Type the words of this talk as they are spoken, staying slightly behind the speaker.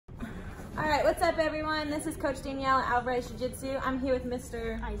All right, what's up, everyone? This is Coach Danielle at Alvarez Jiu Jitsu. I'm here with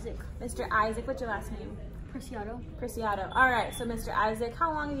Mr. Isaac. Mr. Isaac, what's your last name? Preciado. Preciado. All right, so Mr. Isaac,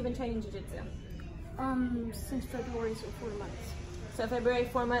 how long have you been training Jiu Jitsu? Since February, so 4 months. So February,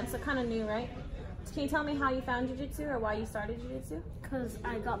 4 months, so kind of new, right? Can you tell me how you found Jiu Jitsu or why you started Jiu Jitsu? Because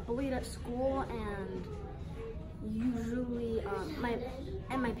I got bullied at school, and usually,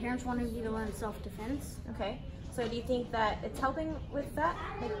 my parents wanted me to learn self-defense. Okay. So do you think that it's helping with that,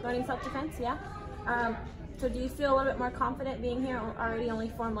 like learning self-defense? Yeah. So do you feel a little bit more confident being here already only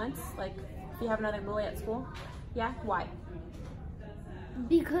 4 months? Like if you have another bully at school? Yeah. Why?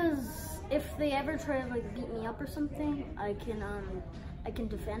 Because if they ever try to like beat me up or something, I can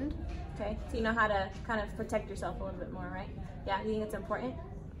defend. Okay. So you know how to kind of protect yourself a little bit more, right? Yeah. Do you think it's important?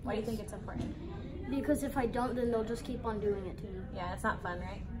 Why do you think it's important? Because if I don't, then they'll just keep on doing it to me. Yeah, it's not fun,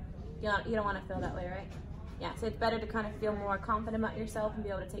 right? You don't want to feel that way, right? Yeah, so it's better to kind of feel more confident about yourself and be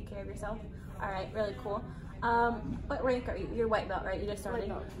able to take care of yourself. All right, really cool. What rank are you? You're white belt, right? You just started?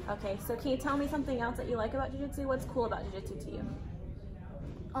 White belt. Okay, so can you tell me something else that you like about Jiu-Jitsu? What's cool about Jiu-Jitsu to you?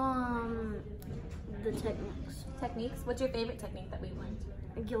 The techniques. Techniques? What's your favorite technique that we've learned?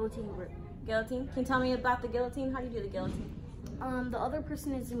 A guillotine grip. Guillotine? Can you tell me about the guillotine? How do you do the guillotine? The other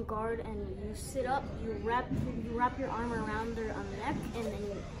person is in guard, and you sit up, you wrap your arm around their neck, and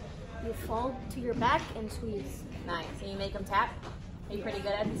then you fall to your back and squeeze. Nice. And you make them tap? Are you pretty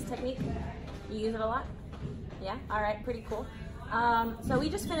good at this technique? You use it a lot? Yeah? All right, pretty cool. So we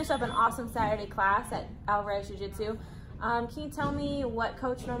just finished up an awesome Saturday class at Alvarez Jiu Jitsu. Can you tell me what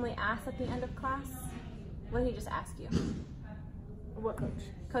coach normally asks at the end of class? What did he just ask you? What coach?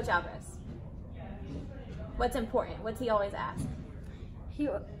 Coach Alvarez. What's important? What's he always ask?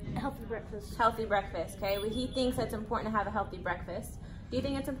 Healthy breakfast. Healthy breakfast, okay? Well, he thinks it's important to have a healthy breakfast. Do you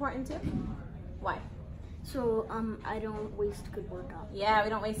think it's important too? Why? So, I don't waste good workout. Yeah, we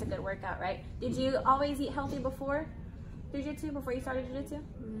don't waste a good workout, right? Did you always eat healthy before Jiu-Jitsu, before you started Jiu-Jitsu?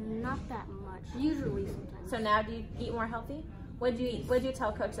 Not that much. Usually sometimes. So now do you eat more healthy? What did you eat? What did you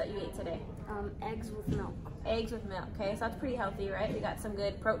tell Coach that you ate today? Eggs with milk. Eggs with milk, okay? So that's pretty healthy, right? We got some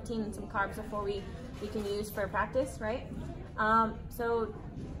good protein and some carbs before we can use for practice, right? So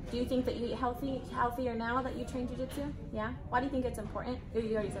do you think that you eat healthier now that you train Jiu-Jitsu? Yeah? Why do you think it's important?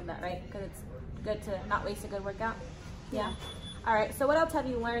 You already said that, right? Because it's good to not waste a good workout? Yeah. All right, so what else have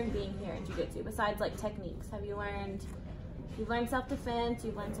you learned being here in Jiu-Jitsu besides like techniques? You've learned self-defense,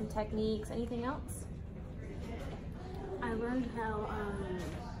 you've learned some techniques, anything else? I learned how,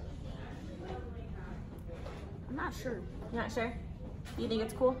 I'm not sure. You're not sure? You think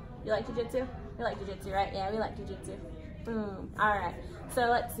it's cool? You like Jiu-Jitsu? You like Jiu-Jitsu, right? Yeah, we like Jiu-Jitsu. Boom. All right. So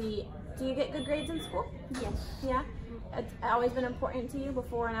let's see. Do you get good grades in school? Yes. Yeah? It's always been important to you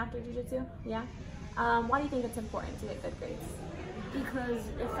before and after Jiu-Jitsu? Yeah? Why do you think it's important to get good grades? Because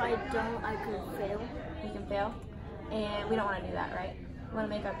if I don't, I could fail. You can fail? And we don't want to do that, right? We want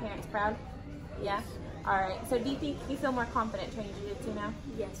to make our parents proud? Yeah? All right. So do you think you feel more confident training Jiu-Jitsu now?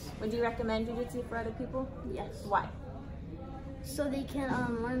 Yes. Would you recommend Jiu-Jitsu for other people? Yes. Why? So they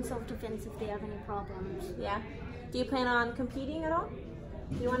can learn self-defense if they have any problems. Yeah? Do you plan on competing at all?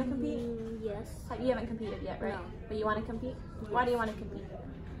 Do you want to compete? Yes. You haven't competed yet, right? No. But you want to compete? Why do you want to compete?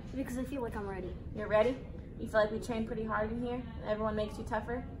 Because I feel like I'm ready. You're ready? You feel like we train pretty hard in here? Everyone makes you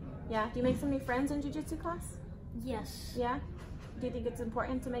tougher? Yeah? Do you make some new friends in Jiu-Jitsu class? Yes. Yeah? Do you think it's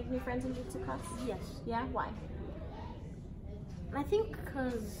important to make new friends in Jiu-Jitsu class? Yes. Yeah? Why? I think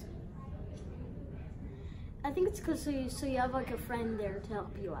it's because so you have like a friend there to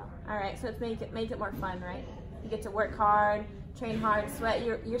help you out. All right, so it's make it more fun, right? You get to work hard, train hard, sweat.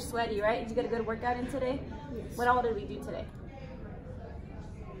 You're sweaty, right? Did you get a good workout in today? Yes. What all did we do today?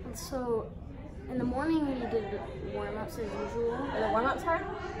 So in the morning we did warm-ups as usual. Are the warm-ups hard?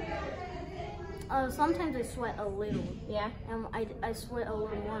 Sometimes I sweat a little. Yeah? And I sweat a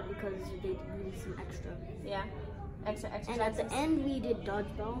little more because they need some extra. Yeah? Extra exercises? And at the end we did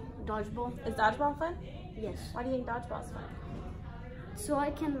dodgeball. Is dodgeball fun? Yes. Why do you think dodgeball's fun? So I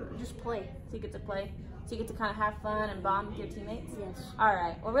can just play. So you get to play? So you get to kind of have fun and bond with your teammates? Yes. All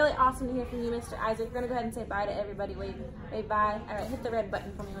right. Well, really awesome to hear from you, Mr. Isaac. We're going to go ahead and say bye to everybody. Wave bye. All right, hit the red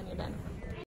button for me when you're done.